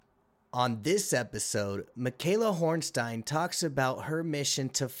On this episode, Mica Hornstein talks about her mission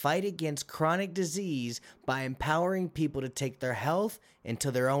to fight against chronic disease by empowering people to take their health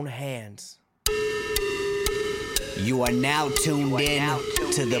into their own hands. You are now tuned in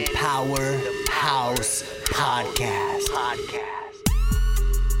to the Powerhouse Podcast.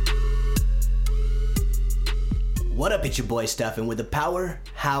 What up, it's your boy Stefan with the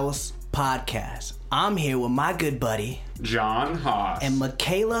Powerhouse Podcast. I'm here with my good buddy John Haas and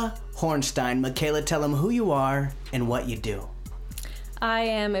Mica Hornstein. Mica, tell them who you are and what you do. I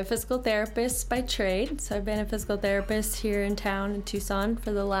am a physical therapist by trade, so I've been a physical therapist here in town in Tucson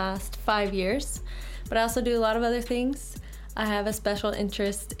for the last 5 years, but I also do a lot of other things. I have a special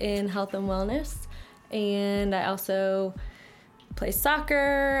interest in health and wellness, and I also play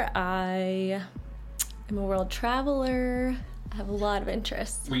soccer. I am a world traveler. I have a lot of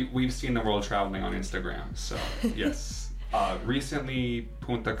interests. We've seen the world traveling on Instagram, so yes. Recently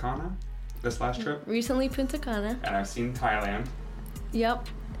Punta Cana, this last trip. Recently Punta Cana. And I've seen Thailand. Yep.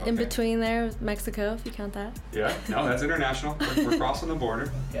 Okay. In between there, Mexico, if you count that. Yeah, no, that's international. We're crossing the border.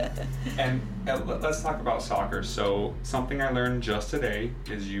 And let's talk about soccer. So something I learned just today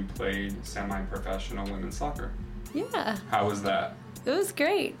is you played semi-professional women's soccer. Yeah. How was that? It was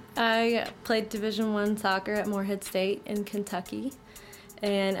great. I played Division I soccer at Morehead State in Kentucky,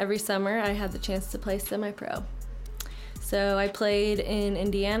 and every summer I had the chance to play semi-pro. So I played in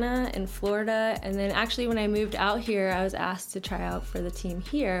Indiana and Florida, and then actually when I moved out here, I was asked to try out for the team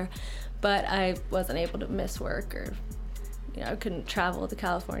here, but I wasn't able to miss work, or I couldn't travel to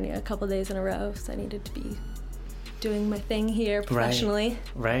California a couple days in a row, so I needed to be doing my thing here professionally.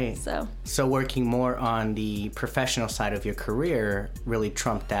 Right. So working more on the professional side of your career really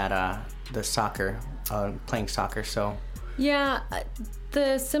trumped that the soccer, playing soccer. So yeah,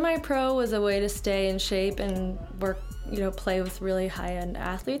 the semi-pro was a way to stay in shape and work, play with really high-end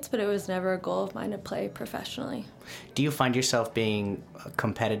athletes, but it was never a goal of mine to play professionally. Do you find yourself being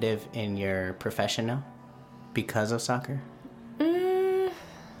competitive in your profession now because of soccer?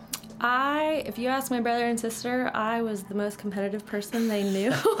 If you ask my brother and sister, I was the most competitive person they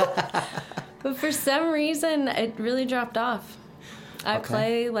knew. But for some reason, it really dropped off. I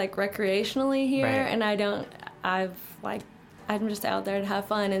play recreationally here, and I'm just out there to have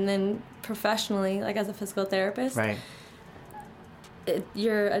fun. And then professionally, as a physical therapist,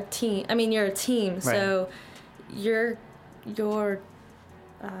 you're a team. You're a team. Right. So your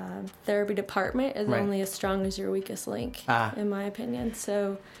therapy department is only as strong as your weakest link, in my opinion.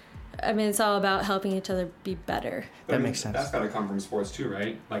 So it's all about helping each other be better. That makes sense. That's got to come from sports too,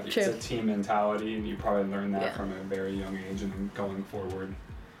 right? True. It's a team mentality, and you probably learn that from a very young age, and then going forward,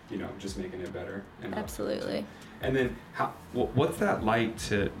 just making it better. Absolutely. And then, what's that like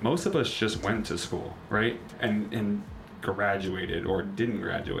most of us just went to school, right? And graduated or didn't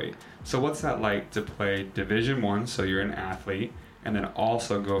graduate. So what's that like to play Division I, so you're an athlete, and then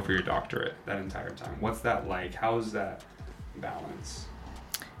also go for your doctorate that entire time? What's that like? How is that balance?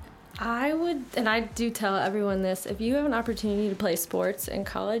 I do tell everyone this, if you have an opportunity to play sports in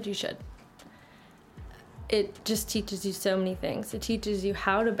college, you should. It just teaches you so many things. It teaches you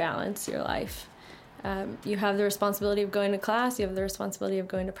how to balance your life. You have the responsibility of going to class, you have the responsibility of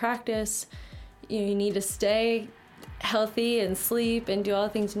going to practice. You need to stay healthy and sleep and do all the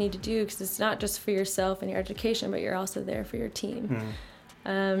things you need to do, because it's not just for yourself and your education, but you're also there for your team.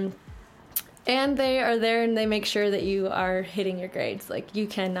 And they are there and they make sure that you are hitting your grades. You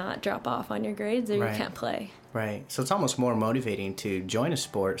cannot drop off on your grades or you can't play. Right. So it's almost more motivating to join a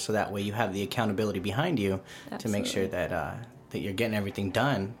sport, so that way you have the accountability behind you. Absolutely. To make sure that that you're getting everything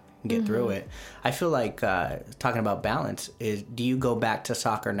done and get through it. I feel like talking about balance is, do you go back to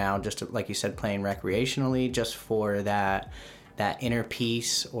soccer now just to, like you said, playing recreationally, just for that inner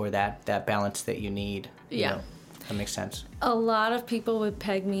peace or that balance that you need? Yeah. That makes sense. A lot of people would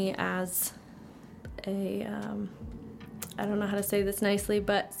peg me as I don't know how to say this nicely,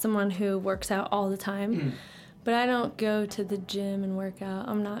 but someone who works out all the time. But I don't go to the gym and work out.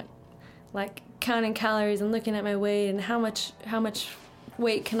 I'm not counting calories and looking at my weight and how much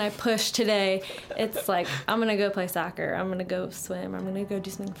weight can I push today. It's I'm gonna go play soccer, I'm gonna go swim, I'm gonna go do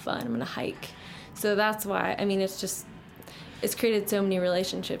something fun, I'm gonna hike. So that's why it's created so many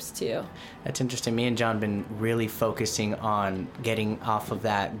relationships too. That's interesting. Me and John been really focusing on getting off of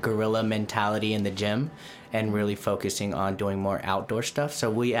that gorilla mentality in the gym and really focusing on doing more outdoor stuff.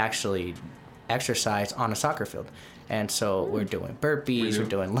 So we actually exercise on a soccer field. And so we're doing burpees, we're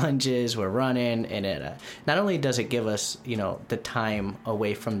doing lunges, we're running, and it not only does it give us, the time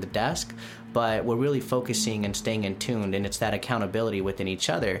away from the desk, but we're really focusing and staying in tune, and it's that accountability within each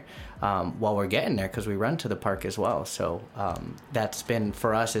other while we're getting there, because we run to the park as well. So that's been,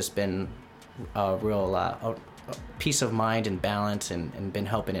 for us, it's been a real peace of mind and balance, and been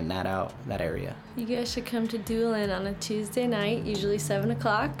helping in that area. You guys should come to Doolin on a Tuesday night, usually 7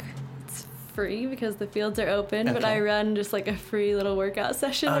 o'clock. Free because the fields are open, but I run just like a free little workout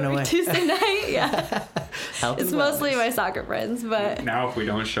session every Tuesday night. Yeah. It's mostly my soccer friends, but now if we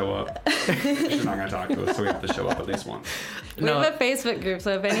don't show up, she's not gonna talk to us, so we have to show up at least once. We have a Facebook group,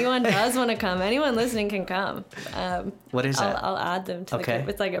 so if anyone does want to come, anyone listening can come. What is that? I'll add them to the group.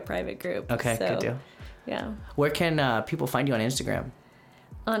 It's like a private group. Okay, good deal. Yeah. Where can people find you on Instagram?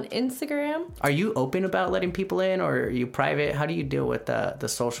 On Instagram. Are you open about letting people in, or are you private? How do you deal with the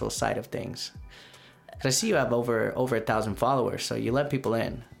social side of things? Because I see you have over 1,000 followers, so you let people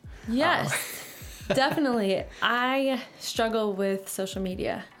in. Yes, definitely. I struggle with social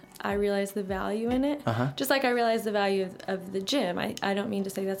media. I realize the value in it. Just like I realize the value of the gym. I don't mean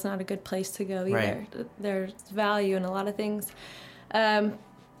to say that's not a good place to go either. Right. There's value in a lot of things.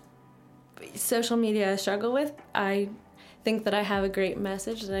 Social media I struggle with. I think that I have a great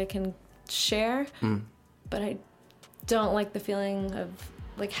message that I can share, but I don't like the feeling of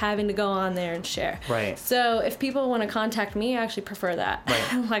like having to go on there and share. Right. So if people want to contact me, I actually prefer that.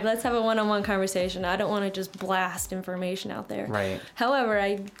 Right. Like, let's have a one-on-one conversation. I don't want to just blast information out there. Right. However,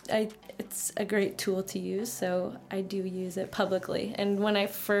 it's a great tool to use, so I do use it publicly. And when I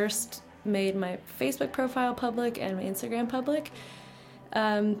first made my Facebook profile public and my Instagram public,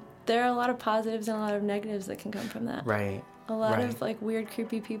 there are a lot of positives and a lot of negatives that can come from that. Right. A lot of like weird,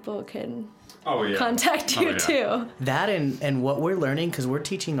 creepy people can contact you too. That and what we're learning, because we're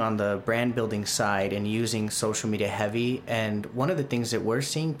teaching on the brand building side and using social media heavy. And one of the things that we're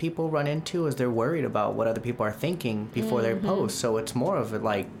seeing people run into is they're worried about what other people are thinking before they post. So it's more of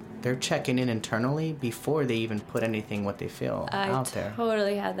like they're checking in internally before they even put anything what they feel out there. I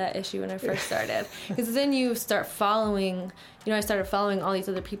totally had that issue when I first started. Because then you start following, I started following all these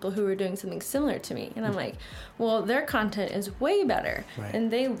other people who were doing something similar to me. And I'm like, well, their content is way better. Right. And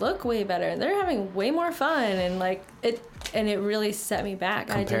they look way better. And they're having way more fun. And it really set me back.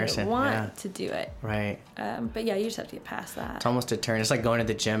 Comparison, I didn't want to do it. Right. But yeah, you just have to get past that. It's almost a turn. It's like going to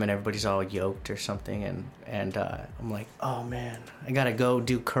the gym and everybody's all yoked or something. And I'm like, oh man, I got to go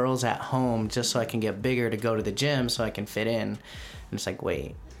do curls at home just so I can get bigger to go to the gym so I can fit in. And it's like,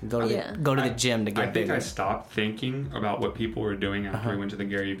 wait. Go to the gym to get bigger. I stopped thinking about what people were doing after we went to the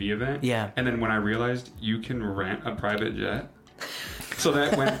Gary Vee event. Yeah. And then when I realized you can rent a private jet, so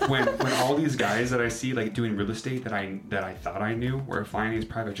that when all these guys that I see like doing real estate that I thought I knew were flying these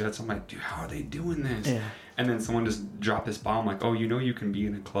private jets, I'm like, dude, how are they doing this? Yeah. And then someone just dropped this bomb like, oh, you can be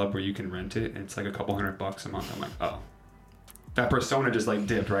in a club where you can rent it and it's like a couple $100 a month. I'm like, oh. That persona just like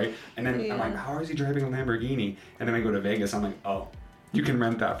dipped, right? And then I'm like, how is he driving a Lamborghini? And then I go to Vegas, I'm like, oh. You can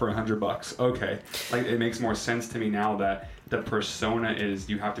rent that for $100. Okay. Like, it makes more sense to me now that the persona is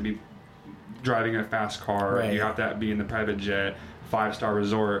you have to be driving a fast car, right. You have to be in the private jet, 5-star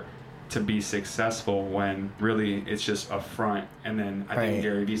resort to be successful, when really it's just a front. And then I think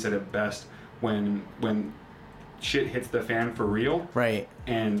Gary Vee said it best, when shit hits the fan for real, right?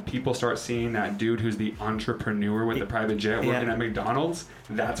 And people start seeing that dude who's the entrepreneur with the private jet working at McDonald's,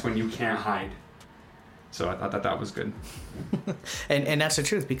 that's when you can't hide. So I thought that was good. and that's the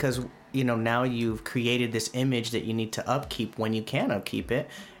truth, because, now you've created this image that you need to upkeep when you can upkeep it.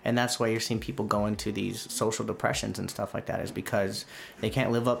 And that's why you're seeing people go into these social depressions and stuff like that, is because they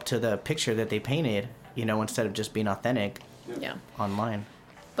can't live up to the picture that they painted, instead of just being authentic online.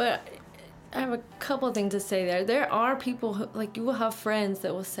 But I have a couple of things to say there. There are people who, like, you will have friends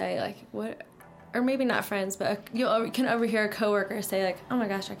that will say, like, what... Or maybe not friends, but you can overhear a coworker say, like, oh my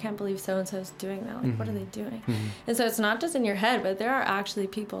gosh, I can't believe so-and-so's doing that. Like, what are they doing? Mm-hmm. And so it's not just in your head, but there are actually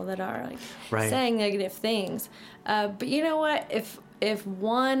people that are, like, saying negative things. But you know what? If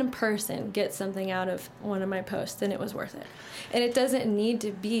one person gets something out of one of my posts, then it was worth it. And it doesn't need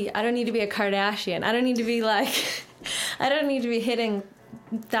to be, I don't need to be a Kardashian. I don't need to be, like, I don't need to be hitting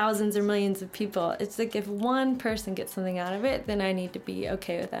thousands or millions of people. It's like, if one person gets something out of it, then I need to be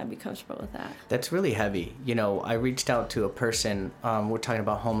okay with that and be comfortable with that. That's really heavy. I reached out to a person, we're talking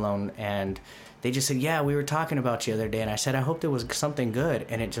about home loan, and they just said, yeah, we were talking about you the other day, and I said, I hope there was something good,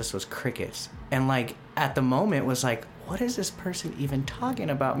 and it just was crickets. And like, at the moment was like, what is this person even talking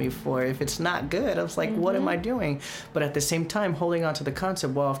about me for? If it's not good, I was like, what am I doing? But at the same time, holding on to the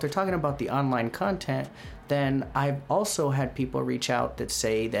concept, well, if they're talking about the online content, then I've also had people reach out that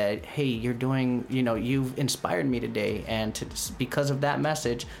say that, hey, you're doing, you've inspired me today, and because of that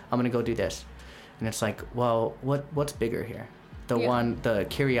message, I'm going to go do this. And it's like, well, what's bigger here? The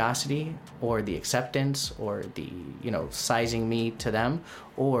curiosity or the acceptance or the, sizing me to them,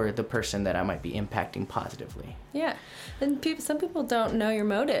 or the person that I might be impacting positively. Yeah. And some people don't know your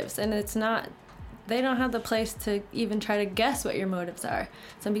motives, and they don't have the place to even try to guess what your motives are.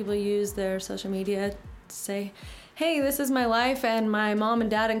 Some people use their social media to say, hey, this is my life, and my mom and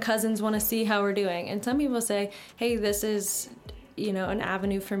dad and cousins want to see how we're doing. And some people say, hey, this is, an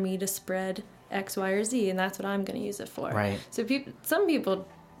avenue for me to spread X, Y, or Z, and that's what I'm going to use it for. Right. So some people,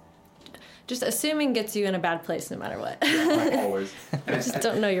 just assuming gets you in a bad place no matter what. Yeah, always. Just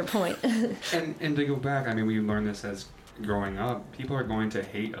don't know your point. And to go back, I mean, we learned this as growing up. People are going to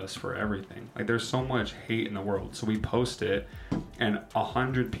hate us for everything. Like, there's so much hate in the world. So we post it, and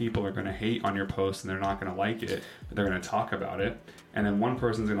 100 people are going to hate on your post, and they're not going to like it, but they're going to talk about it. And then one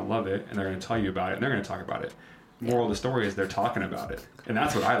person's going to love it, and they're going to tell you about it, and they're going to talk about it. Moral of the story is they're talking about it. And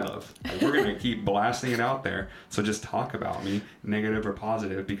that's what I love. Like, we're going to keep blasting it out there. So just talk about me, negative or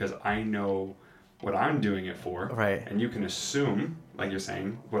positive, because I know what I'm doing it for. Right. And you can assume, like you're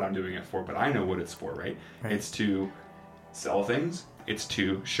saying, what I'm doing it for, but I know what it's for, right? It's to sell things. It's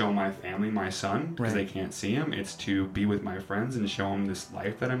to show my family, my son, because they can't see him. It's to be with my friends and show them this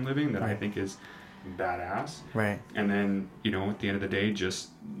life that I'm living that I think is badass. Right. And then, at the end of the day, just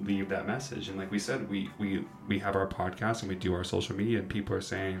leave that message. And like we said, we have our podcast and we do our social media, and people are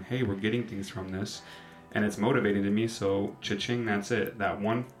saying, hey, we're getting things from this, and it's motivating to me. So cha-ching, that's it. That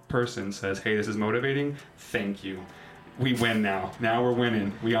one person says, hey, this is motivating. Thank you. We win now. Now we're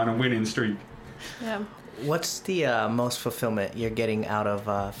winning. We on a winning streak. Yeah. What's the most fulfillment you're getting out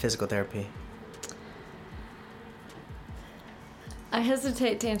of physical therapy? I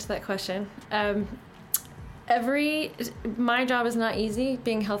hesitate to answer that question. My job is not easy.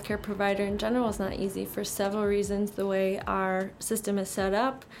 Being a healthcare provider in general is not easy for several reasons. The way our system is set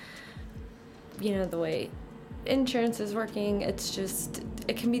up, the way insurance is working,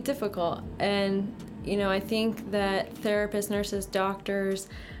 it can be difficult. And, I think that therapists, nurses, doctors,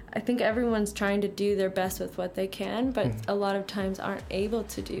 I think everyone's trying to do their best with what they can, but a lot of times aren't able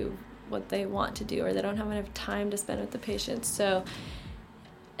to do what they want to do, or they don't have enough time to spend with the patients. So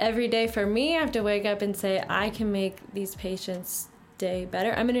every day for me, I have to wake up and say, I can make these patients' day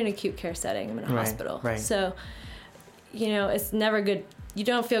better. I'm in an acute care setting. I'm in a hospital. Right. So, it's never good. You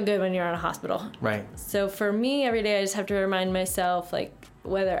don't feel good when you're in a hospital. Right. So for me, every day I just have to remind myself, like,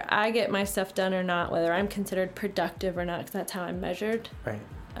 whether I get my stuff done or not, whether I'm considered productive or not, because that's how I'm measured. Right.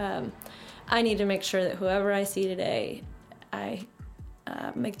 I need to make sure that whoever I see today, I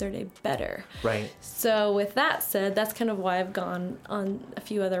make their day better. Right. So with that said, that's kind of why I've gone on a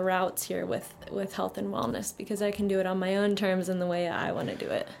few other routes here with health and wellness, because I can do it on my own terms and the way I want to do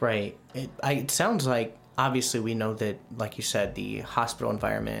it. Right. It sounds like, obviously we know that, like you said, the hospital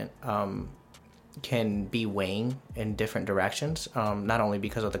environment can be weighing in different directions, not only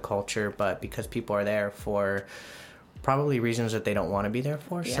because of the culture, but because people are there for probably reasons that they don't want to be there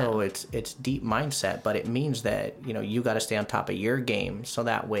for. Yeah. So it's deep mindset, but it means that, you got to stay on top of your game, so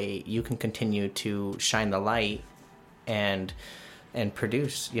that way you can continue to shine the light and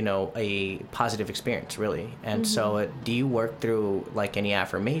produce, a positive experience, really. And so do you work through like any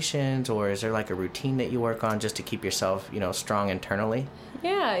affirmations, or is there like a routine that you work on just to keep yourself, strong internally?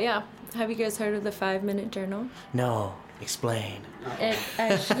 Yeah. Have you guys heard of the 5-minute journal? No. Explain.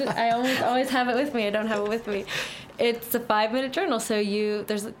 I always have it with me. I don't have it with me. It's a 5-minute journal. So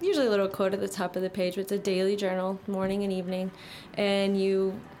there's usually a little quote at the top of the page, but it's a daily journal, morning and evening. And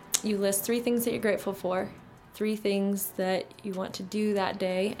you list 3 things that you're grateful for, 3 things that you want to do that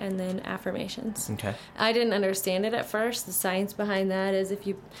day, and then affirmations. Okay. I didn't understand it at first. The science behind that is,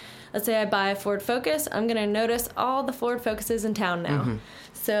 let's say I buy a Ford Focus, I'm going to notice all the Ford Focuses in town now. Mm-hmm.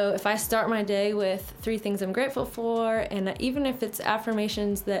 So if I start my day with 3 things I'm grateful for, and even if it's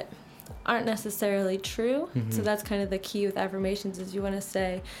affirmations that aren't necessarily true, so that's kind of the key with affirmations, is you want to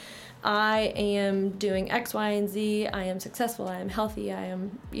say, I am doing X, Y, and Z, I am successful, I am healthy, I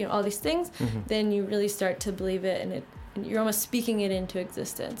am, all these things, then you really start to believe it, and you're almost speaking it into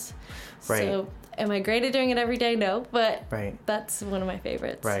existence. Right. So am I great at doing it every day? No, but that's one of my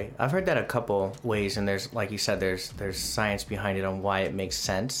favorites. Right. I've heard that a couple ways, and there's, like you said, there's science behind it on why it makes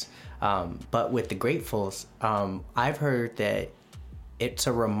sense. But with the gratefuls, I've heard that it's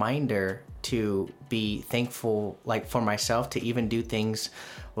a reminder to be thankful, like for myself, to even do things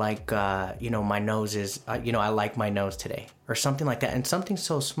like, my nose is, I like my nose today or something like that. And something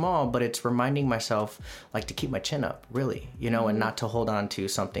so small, but it's reminding myself like to keep my chin up, really, and not to hold on to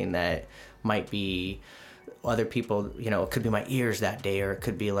something that might be other people, it could be my ears that day, or it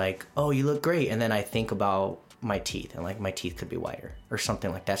could be like, oh, you look great. And then I think about my teeth and like my teeth could be whiter or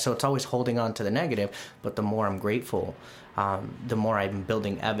something like that. So it's always holding on to the negative, but the more I'm grateful, the more I'm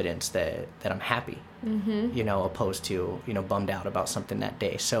building evidence that I'm happy, opposed to, bummed out about something that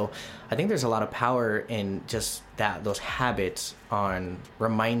day. So I think there's a lot of power in just those habits on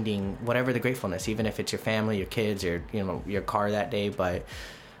reminding whatever the gratefulness, even if it's your family, your kids, or, your car that day, but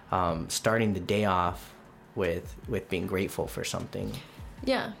starting the day off with being grateful for something.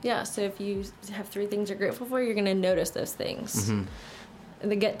 Yeah. So if you have 3 things you're grateful for, you're going to notice those things. Mm-hmm.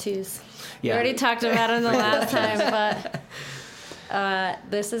 The get-tos. Yeah. We already talked about them the last time, but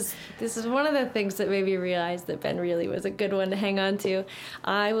this is one of the things that made me realize that Ben really was a good one to hang on to.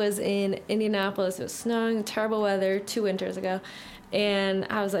 I was in Indianapolis. It was snowing, terrible weather 2 winters ago, and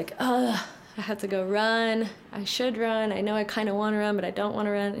I was like, ugh. I had to go run. I should run. I know I kind of want to run, but I don't want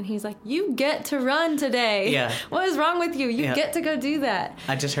to run. And he's like, you get to run today. Yeah. What is wrong with you? You get to go do that.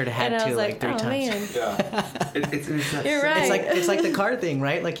 I just heard it had to like 3 times. Man. Yeah. You're right. It's like the car thing,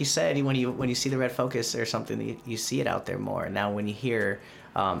 right? Like you said, when you see the red Focus or something, you see it out there more. Now when you hear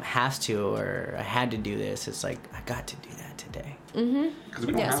has to or I had to do this, it's like, I got to do that today. Mm-hmm. Because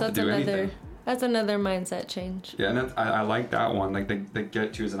we don't have to do anything. That's another mindset change. Yeah, and I like that one. Like the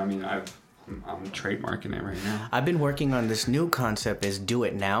get-tos, and I mean, I'm trademarking it right now. I've been working on this new concept is do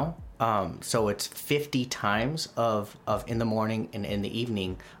it now. So it's 50 times of in the morning and in the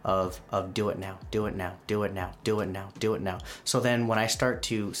evening of do it now, do it now, do it now, do it now, do it now. So then when I start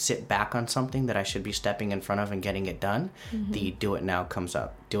to sit back on something that I should be stepping in front of and getting it done, the do it now comes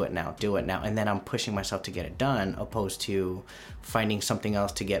up. Do it now, do it now. And then I'm pushing myself to get it done, opposed to finding something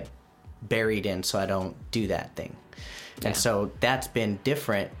else to get buried in so I don't do that thing. Yeah. And so that's been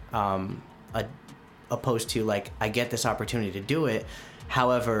different. Opposed to like I get this opportunity to do it,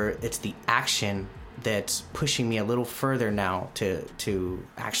 however it's the action that's pushing me a little further now to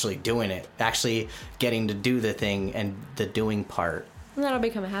actually doing it, actually getting to do the thing and the doing part. And that'll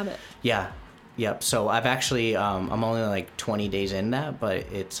become a habit. Yeah. Yep. So I've actually I'm only like 20 days in that, but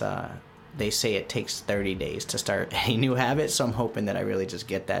it's they say it takes 30 days to start any new habit, so I'm hoping that I really just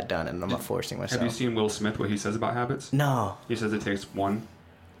get that done and I'm not forcing myself. Have you seen Will Smith, what he says about habits? No. He says it takes 1.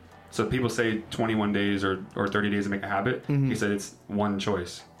 So people say 21 days or 30 days to make a habit. Mm-hmm. He said it's 1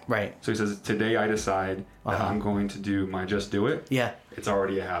 choice. Right. So he says, today I decide that I'm going to do my just do it. Yeah. It's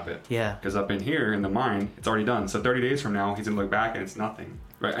already a habit. Yeah. Because up in here, in the mind, it's already done. So 30 days from now, he's going to look back and it's nothing.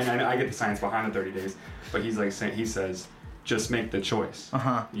 Right. And I get the science behind the 30 days. But he's like saying, he says, just make the choice.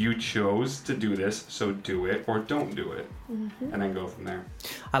 You chose to do this, so do it or don't do it. Mm-hmm. And then go from there.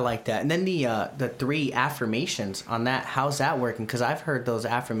 I like that. And then the 3 affirmations on that, how's that working? Because I've heard those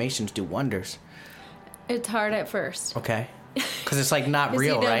affirmations do wonders. It's hard at first. Okay. Because it's like not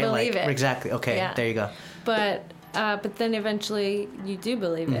real, you don't right? Believe it. Exactly. Okay, yeah. There you go. But then eventually you do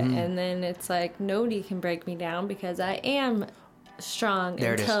believe it. And then it's like, nobody can break me down because I am strong,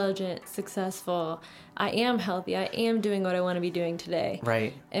 intelligent, successful. I am healthy. I am doing what I want to be doing today.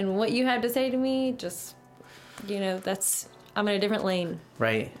 Right. And what you had to say to me, just, I'm in a different lane.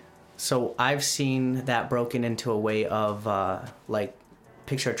 Right. So I've seen that broken into a way of like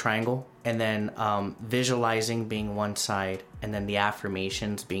picture a triangle and then visualizing being one side and then the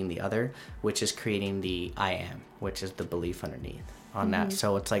affirmations being the other, which is creating the I am, which is the belief underneath on that.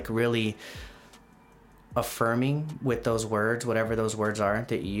 So it's like really affirming with those words, whatever those words are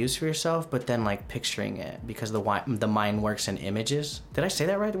that you use for yourself, but then like picturing it because the mind works in images. Did I say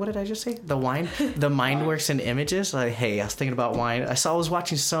that right? What did I just say? The mind works in images. Like, hey, I was thinking about wine. I was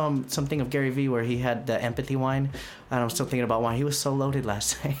watching something of Gary Vee where he had the empathy wine, and I'm still thinking about wine. He was so loaded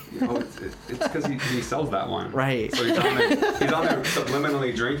last night. It's because he sells that wine, right? So he's on there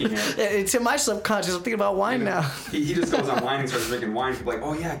subliminally drinking it. It's in my subconscious. I'm thinking about wine now. He just goes online and starts drinking wine. He's like,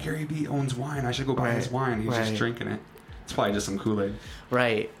 oh yeah, Gary Vee owns wine. I should go buy his wine. He's just drinking it. It's probably just some Kool-Aid.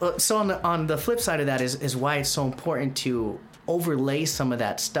 Right. So on the flip side of that is why it's so important to overlay some of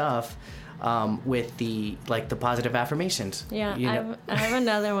that stuff with the positive affirmations. Yeah, I have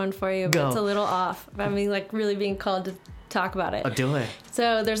another one for you, but it's a little off. I mean, like really being called to talk about it. Oh, do it.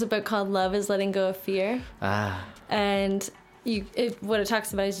 So there's a book called Love is Letting Go of Fear. And what it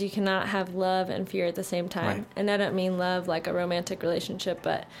talks about is you cannot have love and fear at the same time. Right. And I don't mean love like a romantic relationship,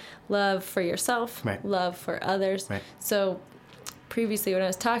 but love for yourself, love for others. Right. So previously when I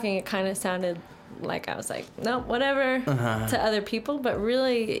was talking, it kind of sounded like I was like, nope, whatever to other people, but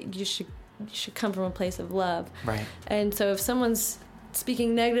really you should come from a place of love. Right. And so if someone's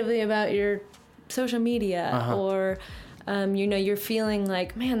speaking negatively about your social media or you're feeling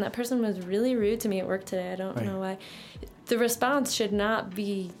like, man, that person was really rude to me at work today, I don't know why, the response should not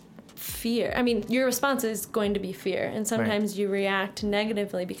be fear. I mean, your response is going to be fear, and sometimes you react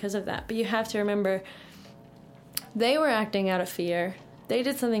negatively because of that, but you have to remember they were acting out of fear. They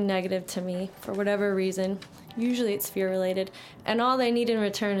did something negative to me for whatever reason. Usually it's fear related, and all they need in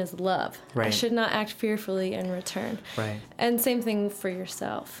return is love. I should not act fearfully in return. And same thing for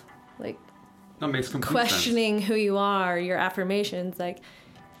yourself, like that makes complete questioning sense. who you are, your affirmations, like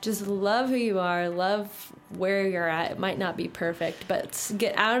just love who you are, love where you're at. It might not be perfect, but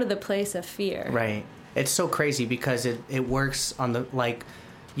get out of the place of fear. Right. It's so crazy because it works on the, like,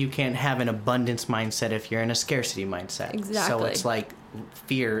 you can't have an abundance mindset if you're in a scarcity mindset. Exactly. So it's like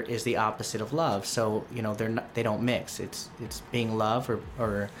fear is the opposite of love. So, they don't mix. It's being love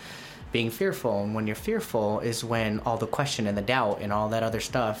or being fearful. And when you're fearful is when all the question and the doubt and all that other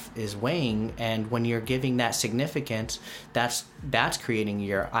stuff is weighing. And when you're giving that significance, that's creating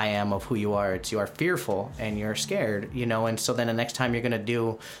your I am of who you are. You are fearful and you're scared, and so then the next time you're going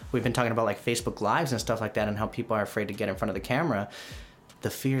to we've been talking about like Facebook Lives and stuff like that and how people are afraid to get in front of the camera. The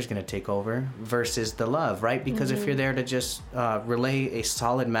fear is going to take over versus the love, right? Because if you're there to just relay a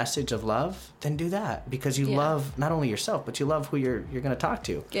solid message of love, then do that because you love not only yourself, but you love who you're going to talk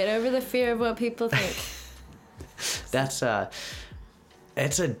to. Get over the fear of what people think.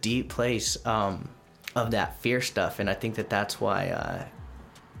 It's a deep place of that fear stuff, and I think that's why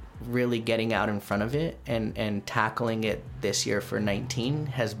really getting out in front of it and tackling it this year for 19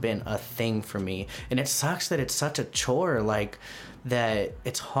 has been a thing for me. And it sucks that it's such a chore, like that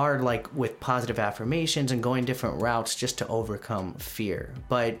it's hard, like with positive affirmations and going different routes just to overcome fear.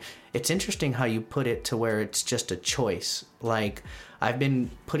 But it's interesting how you put it to where it's just a choice. Like I've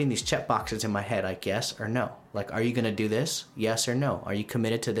been putting these check boxes in my head, like yes or no. Like, are you going to do this? Yes or no? Are you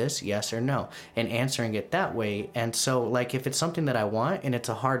committed to this? Yes or no? And answering it that way. And so like if it's something that I want and it's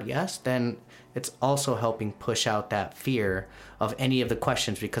a hard yes, then it's also helping push out that fear of any of the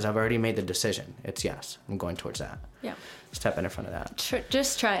questions because I've already made the decision. It's yes. I'm going towards that. Yeah. Stepping in front of that.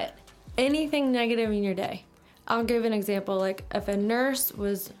 Just try it. Anything negative in your day. I'll give an example. Like if a nurse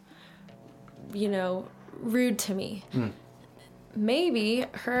was, rude to me, maybe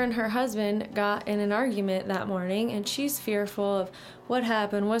her and her husband got in an argument that morning and she's fearful of what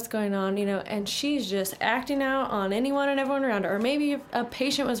happened, what's going on, and she's just acting out on anyone and everyone around her. Or maybe a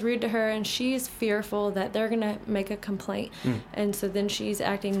patient was rude to her and she's fearful that they're going to make a complaint. And so then she's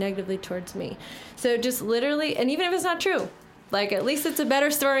acting negatively towards me. So just literally, and even if it's not true, like at least it's a better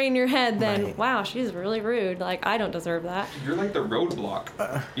story in your head than, wow, she's really rude. Like I don't deserve that. You're like the roadblock.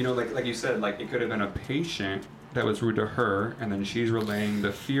 Like you said, like it could have been a patient that was rude to her, and then she's relaying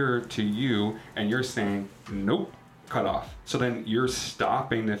the fear to you, and you're saying, nope, cut off. So then you're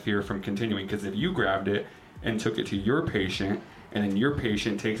stopping the fear from continuing, because if you grabbed it and took it to your patient, and then your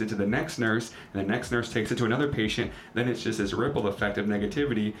patient takes it to the next nurse, and the next nurse takes it to another patient, then it's just this ripple effect of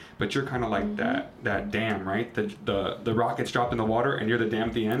negativity, but you're kind of like that dam, right? The rock gets dropped in the water, and you're the dam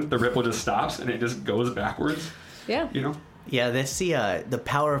at the end. The ripple just stops, and it just goes backwards. Yeah. Yeah, that's the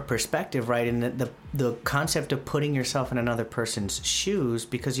power of perspective, right? And the concept of putting yourself in another person's shoes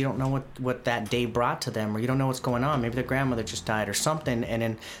because you don't know what that day brought to them, or you don't know what's going on. Maybe their grandmother just died or something. And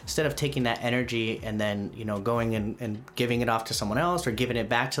then instead of taking that energy and then, going and giving it off to someone else or giving it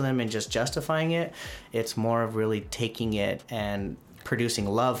back to them and just justifying it, it's more of really taking it and producing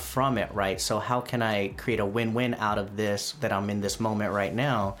love from it, right? So how can I create a win-win out of this, that I'm in this moment right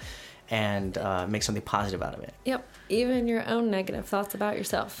now, and make something positive out of it? Yep. Even your own negative thoughts about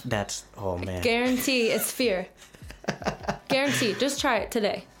yourself. Oh man. Guarantee it's fear. Guarantee. Just try it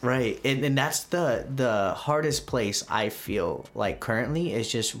today. Right. And that's the hardest place I feel like currently is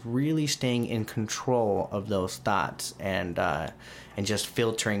just really staying in control of those thoughts and just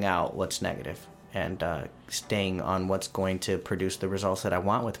filtering out what's negative and staying on what's going to produce the results that I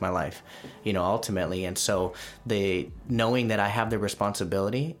want with my life, ultimately. And so knowing that I have the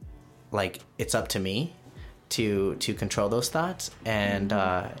responsibility, like it's up to me to control those thoughts, and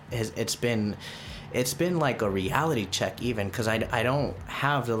it's been like a reality check, even because I don't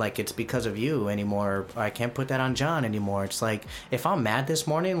have the like it's because of you anymore. I can't put that on John anymore. It's like if I'm mad this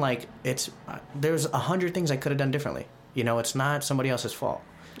morning, like there's 100 things I could have done differently. It's not somebody else's fault.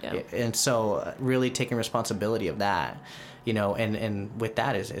 Yeah. And so really taking responsibility of that, and with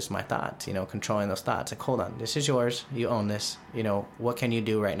that is my thoughts, controlling those thoughts. Like, hold on, this is yours. You own this. What can you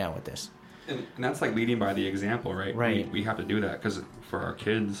do right now with this? And that's like leading by the example, right? Right. We have to do that because for our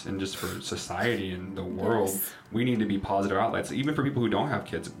kids and just for society and the world, Yes. we need to be positive outlets. Even for people who don't have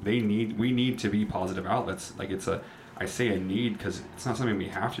kids, we need to be positive outlets. Like I say a need because it's not something we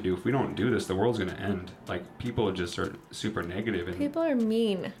have to do. If we don't do this, the world's going to end. Like people just are super negative and People are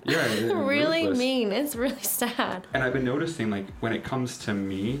mean. yeah, Really ruthless. mean. It's really sad. And I've been noticing, like, when it comes to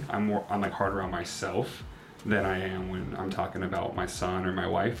me, I'm like harder on myself than I am when I'm talking about my son or my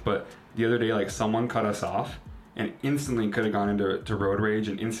wife. But the other day, like, someone cut us off and instantly could have gone into road rage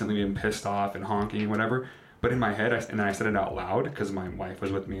and instantly been pissed off and honking and whatever. But in my head, and then I said it out loud because my wife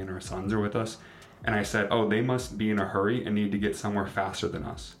was with me and our sons are with us. And I said, oh, they must be in a hurry and need to get somewhere faster than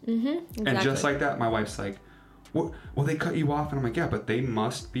us. Mm-hmm. Exactly. And just like that, my wife's like, well, they cut you off. And I'm like, yeah, but they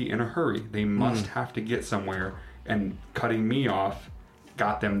must be in a hurry. They must have to get somewhere. And cutting me off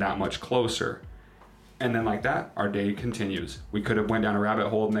got them that much closer. And then like that, our day continues. We could have went down a rabbit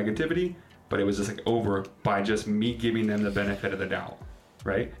hole of negativity, but it was just like over by just me giving them the benefit of the doubt,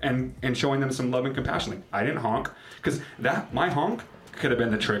 right? And showing them some love and compassion. Like, I didn't honk, because my honk could have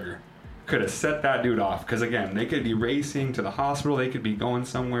been the trigger. Could have set that dude off, because again, they could be racing to the hospital, they could be going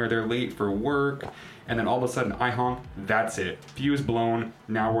somewhere, they're late for work, and then all of a sudden I honk, that's it. Fuse blown,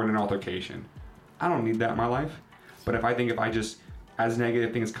 now we're in an altercation. I don't need that in my life. But if I just, as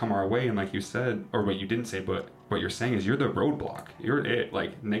negative things come our way, and like you said, or what you didn't say, but what you're saying is you're the roadblock. You're it.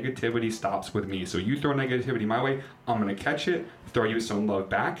 Like, negativity stops with me. So you throw negativity my way, I'm going to catch it, throw you some love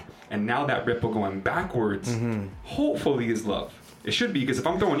back, and now that ripple going backwards, hopefully is love. It should be, because if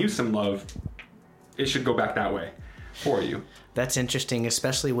I'm throwing you some love, it should go back that way for you. That's interesting,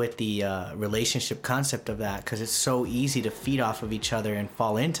 especially with the relationship concept of that, because it's so easy to feed off of each other and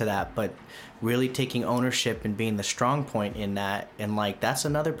fall into that, but really taking ownership and being the strong point in that, and like, that's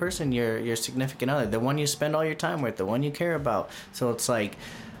another person, your significant other, the one you spend all your time with, the one you care about. So it's like,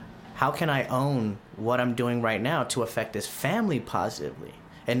 how can I own what I'm doing right now to affect this family positively?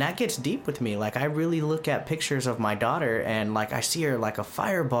 And that gets deep with me. Like, I really look at pictures of my daughter and like I see her like a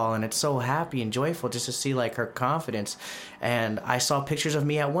fireball, and it's so happy and joyful just to see like her confidence. And I saw pictures of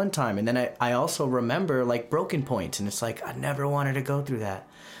me at one time, and then I also remember like broken points, and it's like, I never wanted to go through that.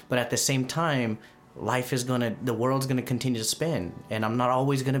 But at the same time, the world's gonna continue to spin, and I'm not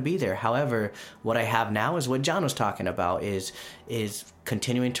always gonna be there. However, what I have now is what John was talking about, is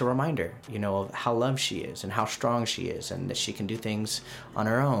continuing to remind her, of how loved she is and how strong she is, and that she can do things on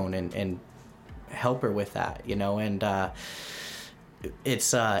her own, and help her with that, and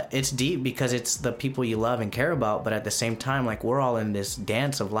it's deep, because it's the people you love and care about, but at the same time, like, we're all in this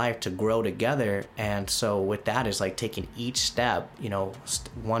dance of life to grow together. And so with that is like taking each step,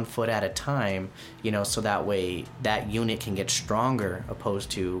 1 foot at a time, so that way that unit can get stronger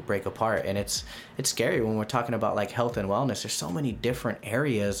opposed to break apart. And it's scary when we're talking about like health and wellness. There's so many different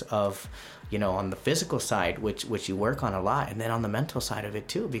areas of, on the physical side, which you work on a lot, and then on the mental side of it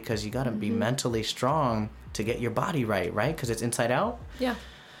too, because you got to be mentally strong to get your body right? Because it's inside out. Yeah.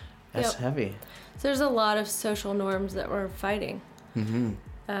 That's heavy. So there's a lot of social norms that we're fighting.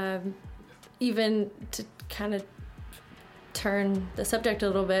 Even to kind of turn the subject a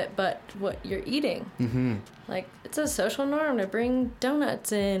little bit, but what you're eating. Like, it's a social norm to bring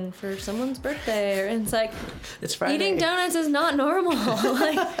donuts in for someone's birthday, and it's like, it's Friday. Eating donuts is not normal.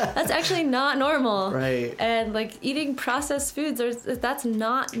 Like, that's actually not normal. Right. And like, eating processed foods, that's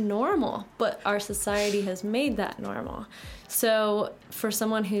not normal, but our society has made that normal. So for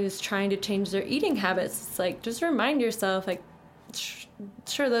someone who's trying to change their eating habits, it's like, just remind yourself, like,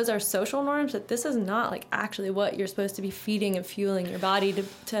 sure, those are social norms, but this is not like actually what you're supposed to be feeding and fueling your body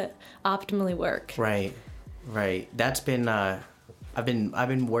to optimally work. Right. That's been I've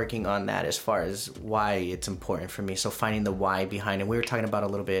been working on that as far as why it's important for me. So finding the why behind it. We were talking about a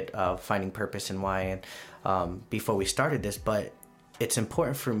little bit of finding purpose and why, and before we started this, but it's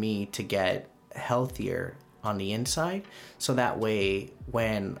important for me to get healthier on the inside, so that way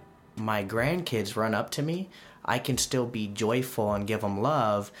when my grandkids run up to me, I can still be joyful and give them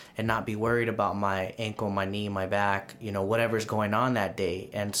love and not be worried about my ankle, my knee, my back, whatever's going on that day.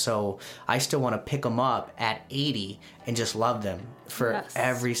 And so I still want to pick them up at 80 and just love them for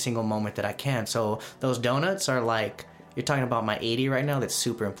every single moment that I can. So those donuts are like, you're talking about my 80 right now, that's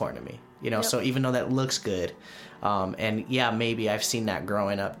super important to me, So even though that looks good, and yeah, maybe I've seen that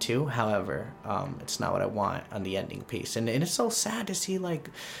growing up too. However, it's not what I want on the ending piece. And it's so sad to see like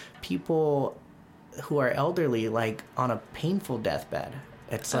people who are elderly, like, on a painful deathbed.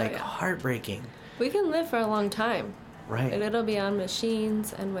 It's heartbreaking. We can live for a long time. Right. And it'll be on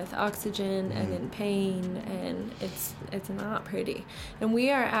machines and with oxygen and in pain, and it's not pretty. And we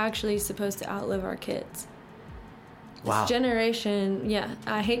are actually supposed to outlive our kids. Wow. This generation, yeah.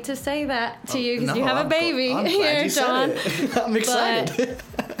 I hate to say that to you because No, you have a baby I'm glad here, you said John. it. I'm excited.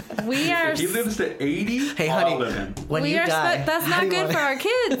 We are. If he lives to 80, Hey, I'll honey, live him. when you die, that's how not do you good wanna- for our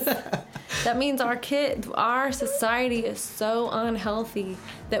kids. That means our society is so unhealthy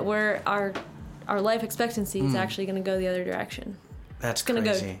that our life expectancy is actually going to go the other direction. That's It's going to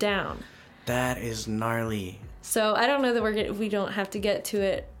crazy. go down. That is gnarly. So I don't know that we don't have to get to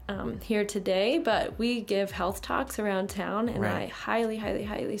it here today, but we give health talks around town, and Right. I highly, highly,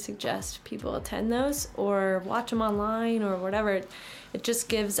 highly suggest people attend those or watch them online or whatever. It just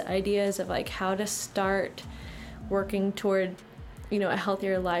gives ideas of like how to start working toward, a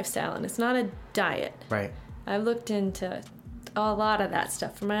healthier lifestyle, and it's not a diet. Right. I've looked into a lot of that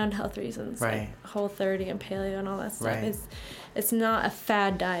stuff for my own health reasons, Right. like Whole30 and paleo and all that stuff. Right. It's not a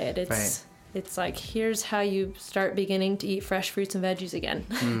fad diet. It's like, here's how you start beginning to eat fresh fruits and veggies again.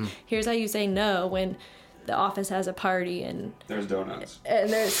 Here's how you say no when the office has a party and There's donuts.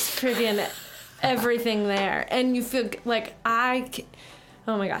 there's freaking everything there. And you feel like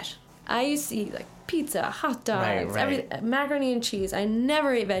oh my gosh. I used to eat like pizza, hot dogs, Right. macaroni and cheese. I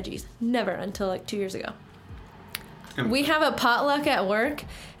never ate veggies. Never until like 2 years ago. And We have a potluck at work,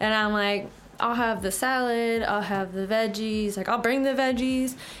 and I'm like, I'll have the salad, I'll have the veggies, like I'll bring the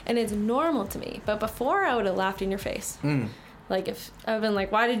veggies, and it's normal to me. But before, I would have laughed in your face. Like if I've been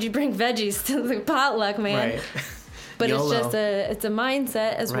like, why did you bring veggies to the potluck, man? Right. But YOLO. it's a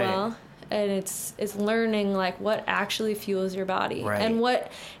mindset as Right. well, and it's learning like what actually fuels your body, Right. and what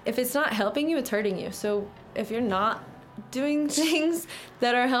if it's not helping you, it's hurting you. So if you're not doing things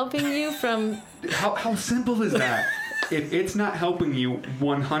that are helping you from How simple is that? If it's not helping you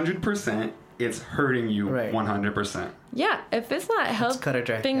 100%, it's hurting you Right. 100%. yeah, if it's not cut it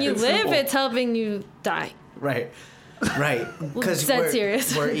dry. helping you It's live, simple. it's helping you die. Right. Right. Because Dead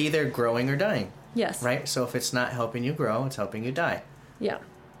serious. we're either growing or dying. Yes. Right. So if it's not helping you grow, it's helping you die. Yeah.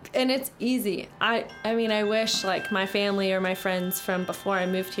 And it's easy. I mean, I wish like my family or my friends from before I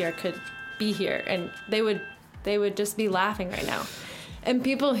moved here could be here, and they would just be laughing right now. And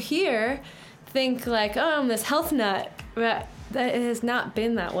people here think like, oh, I'm this health nut, but that it has not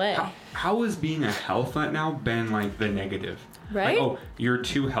been that way. How has being a health nut now been like the negative? Right? Like, oh, you're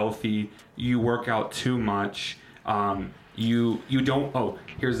too healthy. You work out too much. You don't. Oh,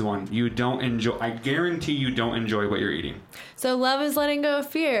 here's the one. You don't enjoy. I guarantee you don't enjoy what you're eating. So love is letting go of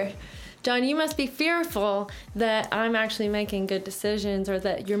fear. John, you must be fearful that I'm actually making good decisions, or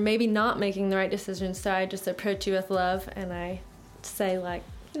that you're maybe not making the right decisions. So I just approach you with love, and I say like,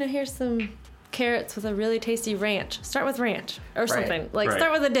 here's some carrots with a really tasty ranch. Start with ranch or something. Like Right.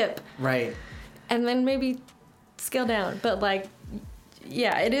 start with a dip, Right. and then maybe scale down. But like,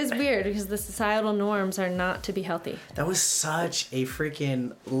 yeah, it is weird because the societal norms are not to be healthy. That was such a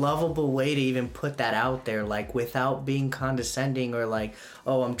freaking lovable way to even put that out there, like without being condescending or like,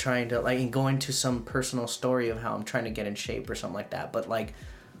 oh, I'm trying to like and go into some personal story of how I'm trying to get in shape or something like that. But like,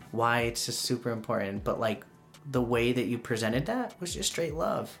 why it's just super important. But like, the way that you presented that was just straight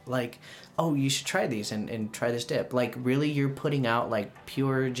love. Like, oh, you should try these and try this dip. Like, really, you're putting out like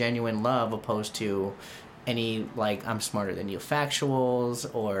pure, genuine love opposed to any like I'm smarter than you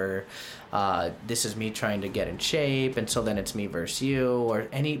factuals or this is me trying to get in shape and so then it's me versus you or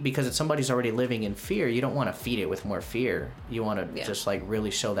any because if somebody's already living in fear, you don't want to feed it with more fear. You want to just like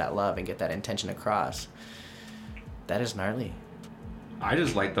really show that love and get that intention across. That is gnarly. I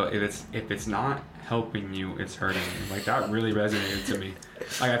just like if it's not helping you, it's hurting you. Like that really resonated to me.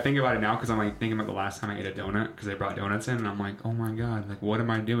 Like I think about it now because I'm like thinking about the last time I ate a donut because they brought donuts in and I'm like, oh my god, like what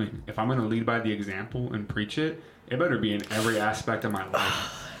am I doing? If I'm gonna lead by the example and preach it, it better be in every aspect of my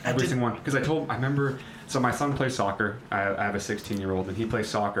life, every single one. Because I remember, so my son plays soccer. I have a 16-year-old and he plays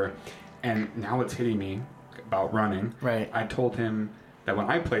soccer, and now it's hitting me about running. Right. I told him that when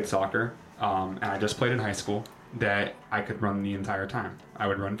I played soccer, and I just played in high school, that I could run the entire time. I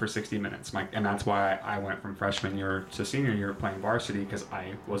would run for 60 minutes. And that's why I went from freshman year to senior year playing varsity, because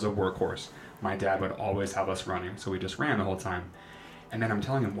I was a workhorse. My dad would always have us running, so we just ran the whole time. And then I'm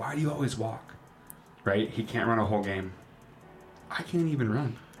telling him, why do you always walk? Right? He can't run a whole game. I can't even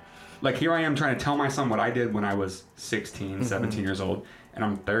run. Like here I am trying to tell my son what I did when I was 16, 17 years old, and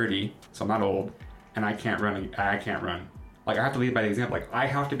I'm 30, so I'm not old, and I can't run. Like I have to lead by the example. Like I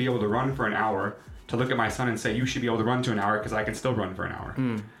have to be able to run for an hour to look at my son and say, you should be able to run to an hour because I can still run for an hour.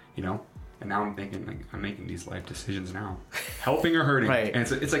 You know? And now I'm thinking, like, I'm making these life decisions now. Helping or hurting. Right. And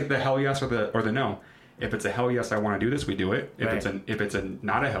it's like the hell yes or the no. If it's a hell yes, I want to do this, we do it. If Right. it's a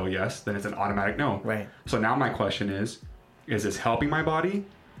not a hell yes, then it's an automatic no. Right. So now my question is this helping my body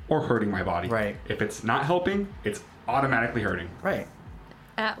or hurting my body? Right. If it's not helping, it's automatically hurting. Right.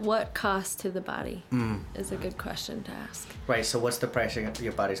 At what cost to the body is a good question to ask. Right, so what's the price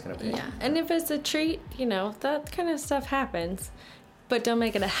your body's going to pay? Yeah, and if it's a treat, that kind of stuff happens. But don't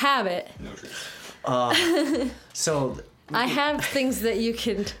make it a habit. No treats. So I have things that you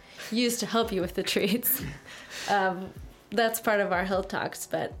can use to help you with the treats. That's part of our health talks,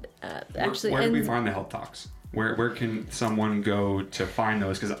 but actually... Where do we find the health talks? Where can someone go to find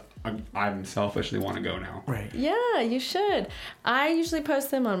those? Because I selfishly want to go now. Right. Yeah, you should. I usually post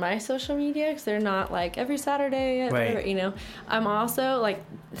them on my social media because they're not like every Saturday. Right. I'm also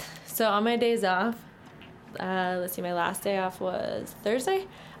so on my days off, let's see, my last day off was Thursday.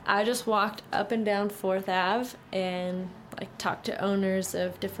 I just walked up and down 4th Ave and talked to owners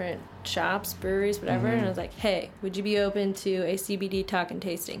of different shops, breweries, whatever, and I was like, hey, would you be open to a CBD talk and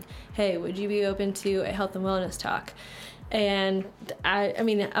tasting? Hey, would you be open to a health and wellness talk? And I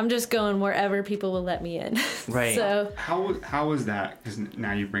mean, I'm just going wherever people will let me in. Right. So how was that? Because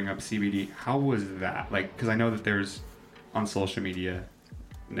now you bring up CBD. How was that? Because I know that there's on social media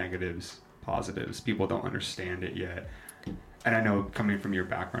negatives, positives. People don't understand it yet. And I know coming from your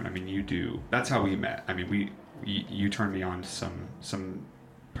background, I mean, you do. That's how we met. I mean, you turned me on to some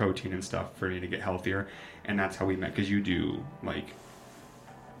protein and stuff for me to get healthier, and that's how we met. Because you do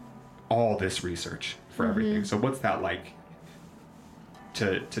all this research for everything. So what's that like?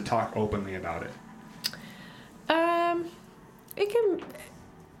 To talk openly about it?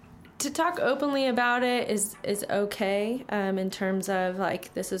 To talk openly about it is okay, in terms of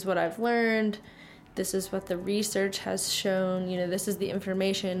this is what I've learned, this is what the research has shown, this is the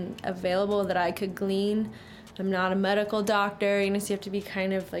information available that I could glean. I'm not a medical doctor, so you have to be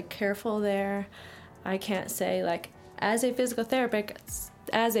kind of careful there. I can't say as a physical therapist,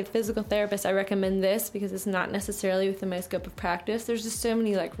 I recommend this because it's not necessarily within my scope of practice. There's just so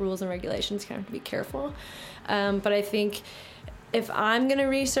many rules and regulations, kind of have to be careful. But I think if I'm going to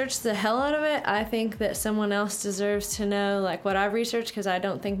research the hell out of it, I think that someone else deserves to know what I've researched, because I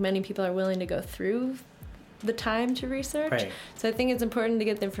don't think many people are willing to go through the time to research. Right. So I think it's important to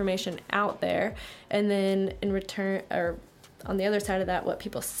get the information out there, and then in return, or on the other side of that, what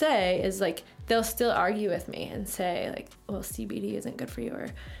people say is they'll still argue with me and say well, CBD isn't good for you, or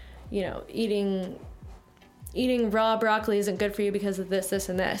eating raw broccoli isn't good for you because of this,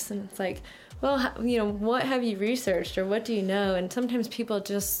 and this. And it's well, what have you researched, or what do you know? And sometimes people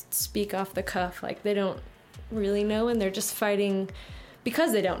just speak off the cuff, they don't really know, and they're just fighting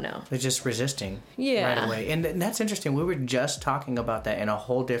because they don't know. They're just resisting right away. And that's interesting. We were just talking about that in a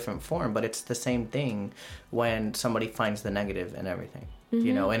whole different form, but it's the same thing when somebody finds the negative in everything.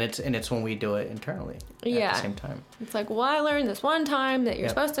 And it's when we do it internally at the same time. It's well, I learned this one time that you're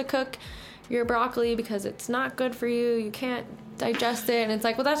supposed to cook your broccoli because it's not good for you. You can't digest it. And it's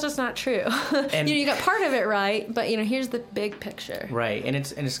well, that's just not true. And you got part of it right, but here's the big picture. Right. And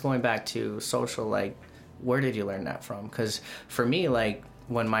it's going back to social, where did you learn that from? Because for me,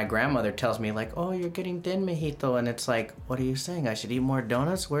 when my grandmother tells me oh, you're getting thin, mijito, and it's what are you saying? I should eat more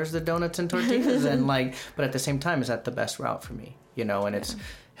donuts? Where's the donuts and tortillas? And but at the same time, is that the best route for me? And it's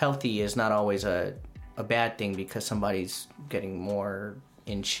healthy is not always a bad thing because somebody's getting more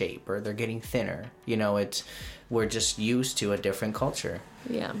in shape or they're getting thinner. We're just used to a different culture.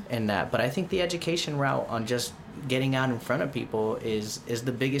 Yeah. And that, but I think the education route on just getting out in front of people is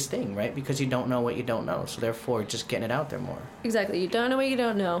the biggest thing, right? Because you don't know what you don't know, so therefore just getting it out there more. Exactly. You don't know what you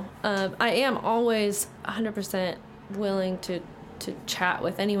don't know. I am always 100% willing to chat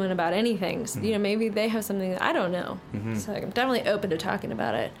with anyone about anything. Maybe they have something that I don't know. So I'm definitely open to talking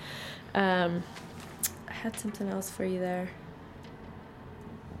about it. I had something else for you there.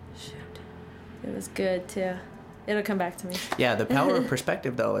 Shoot. It was good too. It'll come back to me. Yeah, the power of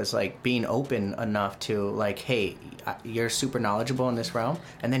perspective, though, is being open enough to hey, you're super knowledgeable in this realm,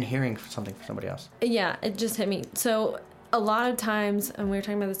 and then hearing something from somebody else. Yeah, it just hit me. So a lot of times, and we were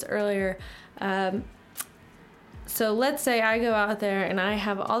talking about this earlier, so let's say I go out there and I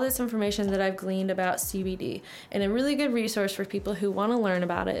have all this information that I've gleaned about CBD, and a really good resource for people who want to learn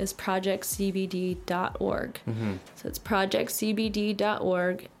about it is projectcbd.org. So it's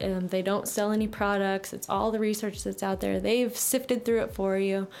projectcbd.org, and they don't sell any products. It's all the research that's out there. They've sifted through it for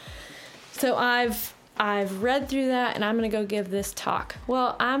you. So I've read through that, and I'm going to go give this talk.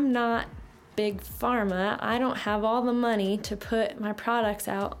 Well, I'm not big pharma. I don't have all the money to put my products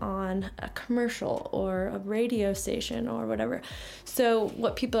out on a commercial or a radio station or whatever. So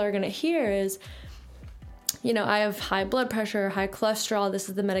what people are going to hear is, I have high blood pressure, high cholesterol. This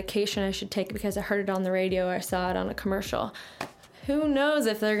is the medication I should take because I heard it on the radio or I saw it on a commercial. Who knows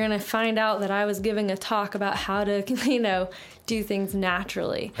if they're going to find out that I was giving a talk about how to, do things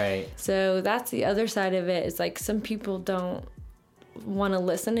naturally. Right. So that's the other side of it, is some people don't want to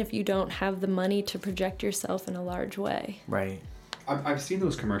listen if you don't have the money to project yourself in a large way. Right. I've seen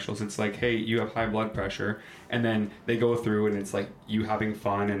those commercials. It's like, hey, you have high blood pressure, and then they go through and it's like you having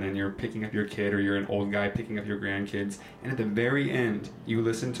fun, and then you're picking up your kid, or you're an old guy picking up your grandkids, and at the very end you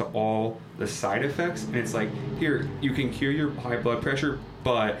listen to all the side effects, and it's like, here, you can cure your high blood pressure,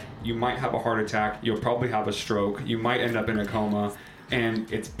 but you might have a heart attack, you'll probably have a stroke, you might end up in a coma, and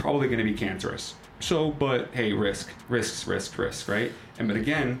it's probably going to be cancerous. So, but hey, risk, right? And but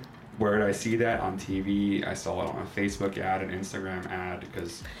again, where did I see that? On TV. I saw it on a Facebook ad, an Instagram ad,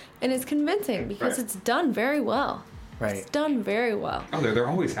 and it's convincing because it's done very well. Right. It's done very well. Oh, they're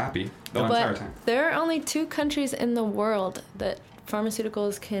always happy the entire time. There are only 2 countries in the world that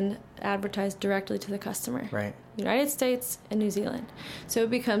pharmaceuticals can advertise directly to the customer. Right. United States and New Zealand. So it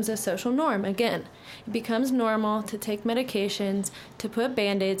becomes a social norm. Again, it becomes normal to take medications, to put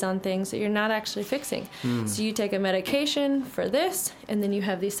Band-Aids on things that you're not actually fixing. So you take a medication for this, and then you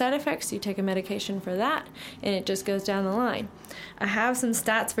have these side effects. You take a medication for that, and it just goes down the line. I have some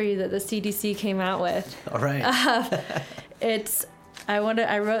stats for you that the CDC came out with. All right. I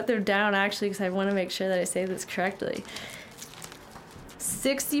wrote them down actually because I want to make sure that I say this correctly.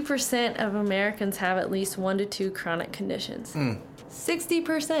 60% of Americans have at least 1 to 2 chronic conditions.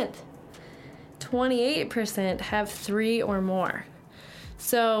 60%. 28% have 3 or more.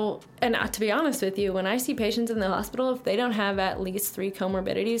 So, and to be honest with you, when I see patients in the hospital, if they don't have at least 3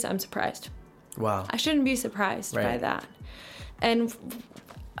 comorbidities, I'm surprised. Wow. I shouldn't be surprised by that. And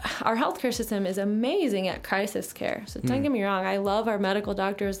our healthcare system is amazing at crisis care. So don't get me wrong, I love our medical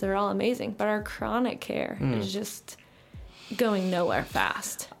doctors. They're all amazing. But our chronic care is just going nowhere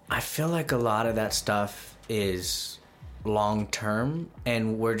fast. I feel like a lot of that stuff is long term,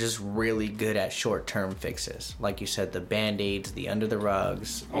 and we're just really good at short term fixes. Like you said, the Band-Aids, the under the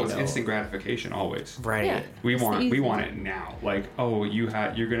rugs. Oh, it's instant gratification always. Right. Yeah, we want it now. Like, oh, you're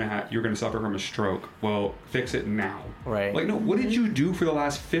gonna suffer from a stroke. Well, fix it now. Right. Like, no, what did you do for the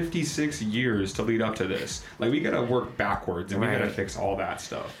last 56 years to lead up to this? Like, we gotta work backwards, and we gotta fix all that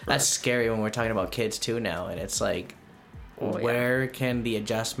stuff. That's scary when we're talking about kids too now, and it's like, where can the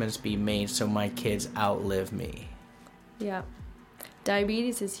adjustments be made so my kids outlive me? Yeah.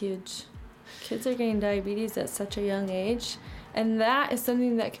 Diabetes is huge. Kids are getting diabetes at such a young age, and that is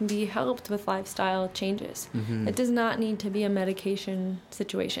something that can be helped with lifestyle changes. It does not need to be a medication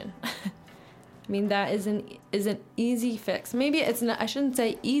situation. I mean, that is an easy fix. Maybe it's not, I shouldn't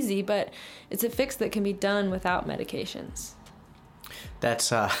say easy, but it's a fix that can be done without medications.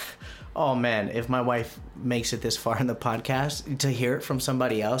 That's oh man, if my wife makes it this far in the podcast, to hear it from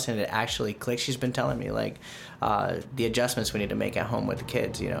somebody else and it actually clicks. She's been telling me like the adjustments we need to make at home with the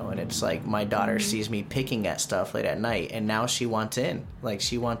kids, you know, and it's like my daughter sees me picking at stuff late at night, and now she wants in,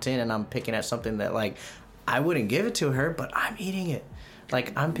 and I'm picking at something that like I wouldn't give it to her, but I'm eating it.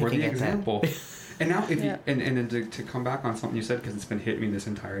 Like I'm picking at example. that. And now, if you, and then to come back on something you said, because it's been hitting me this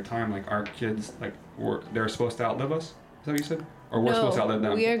entire time, like our kids, like they're supposed to outlive us. Is that what you said? Or we're supposed to outlive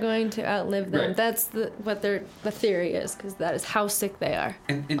them? We are going to outlive them. Right. That's what the theory is, because that is how sick they are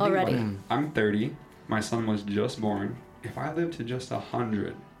and already. I'm 30. My son was just born. If I live to just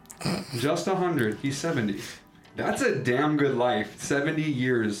 100, he's 70. That's a damn good life. 70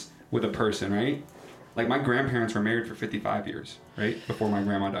 years with a person, right? Like my grandparents were married for 55 years, right? Before my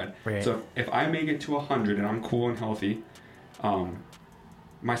grandma died. Right. So if I make it to 100 and I'm cool and healthy,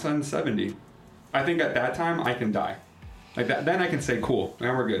 my son's 70. I think at that time I can die. Like that, then I can say, cool,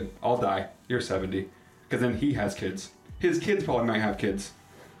 now we're good. I'll die. You're 70. Because then he has kids. His kids probably might have kids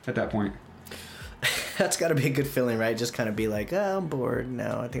at that point. That's got to be a good feeling, right? Just kind of be like, oh, I'm bored.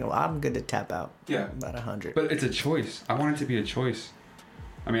 No, I think I'm good to tap out. Yeah. About 100. But it's a choice. I want it to be a choice.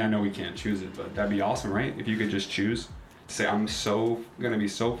 I mean, I know we can't choose it, but that'd be awesome, right? If you could just choose to say, I'm going to be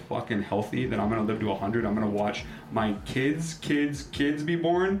so fucking healthy that I'm going to live to 100. I'm going to watch my kids be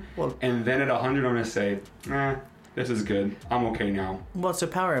born. Well, and then at 100, I'm going to say, this is good. I'm okay now. Well, it's the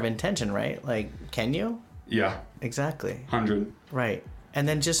power of intention, right? Like, can you? Yeah. Exactly. 100. Right. And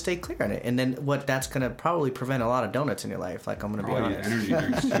then just stay clear on it. And then that's going to probably prevent a lot of donuts in your life. Like, I'm going to be honest. Yeah, energy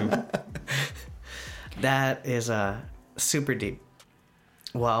drinks, too. That is super deep.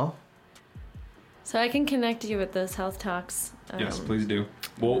 Well. So I can connect you with those health talks. Yes, please do.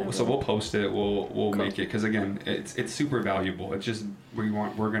 We'll post it. We'll cool. Make it, because again, it's super valuable. It's just we're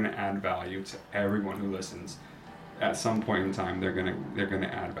going to add value to everyone who listens. At some point in time, they're gonna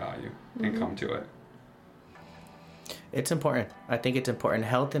add value and come to it. It's important. I think it's important.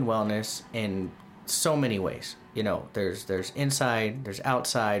 Health and wellness in so many ways. You know, there's inside, there's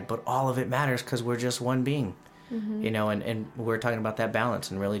outside, but all of it matters because we're just one being. you know, and we're talking about that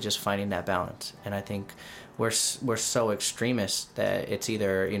balance and really just finding that balance. And I think we're so extremist that it's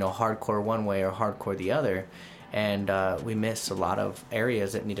either, you know, hardcore one way or hardcore the other, and we miss a lot of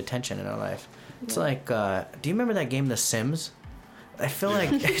areas that need attention in our life. It's like, do you remember that game The Sims? I feel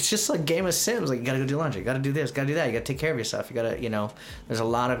like it's just like a game of Sims. Like, you gotta go do laundry, you gotta do this, gotta do that, you gotta take care of yourself, you gotta, you know, there's a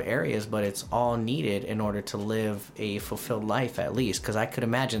lot of areas, but it's all needed in order to live a fulfilled life, at least. Because I could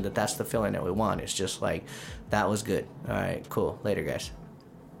imagine that that's the feeling that we want. It's just like, that was good. All right, cool. Later, guys.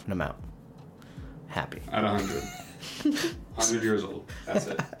 And I'm out. Happy. At 100. 100 years old. That's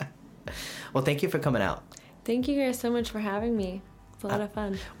it. Well, thank you for coming out. Thank you guys so much for having me. It's a lot of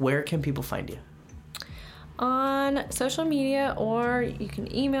fun. Where can people find you? On social media, or you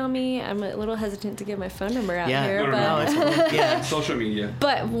can email me. I'm a little hesitant to give my phone number out here. Yeah, social media.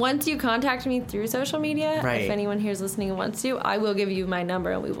 But once you contact me through social media, right. If anyone here is listening and wants to, I will give you my number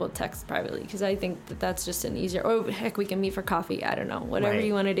and we will text privately, because I think that that's just an easier, or heck, we can meet for coffee. I don't know, whatever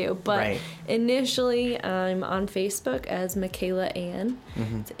you want to do. But initially, I'm on Facebook as Michaela Ann.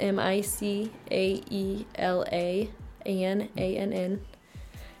 It's MICAELA ANN.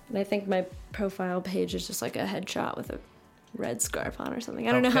 And I think my profile page is just like a headshot with a red scarf on or something.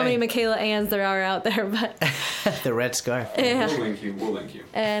 I don't know how many Michaela Anns there are out there, but the red scarf. Yeah. We'll link you.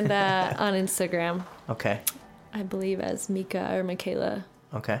 And on Instagram. Okay. I believe as Mica or Michaela.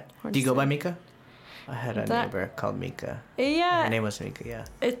 Okay. Hornstein. Do you go by Mica? I had a neighbor called Mica. Yeah. Her name was Mica, yeah.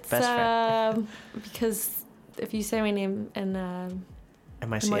 It's best friend. Because if you say my name in a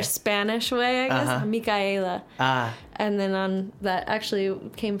more Spanish way, I guess, Micaela. And then on that actually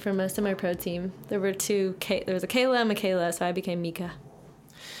came from a semi-pro team. There were two. There was a Kayla and Michaela, so I became Mica.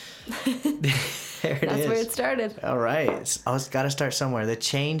 That's where it started. All right. It's got to start somewhere. The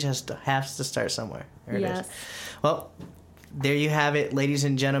change has to start somewhere. There it is. Well, there you have it, ladies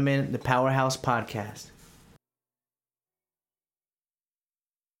and gentlemen, the Powerhouse Podcast.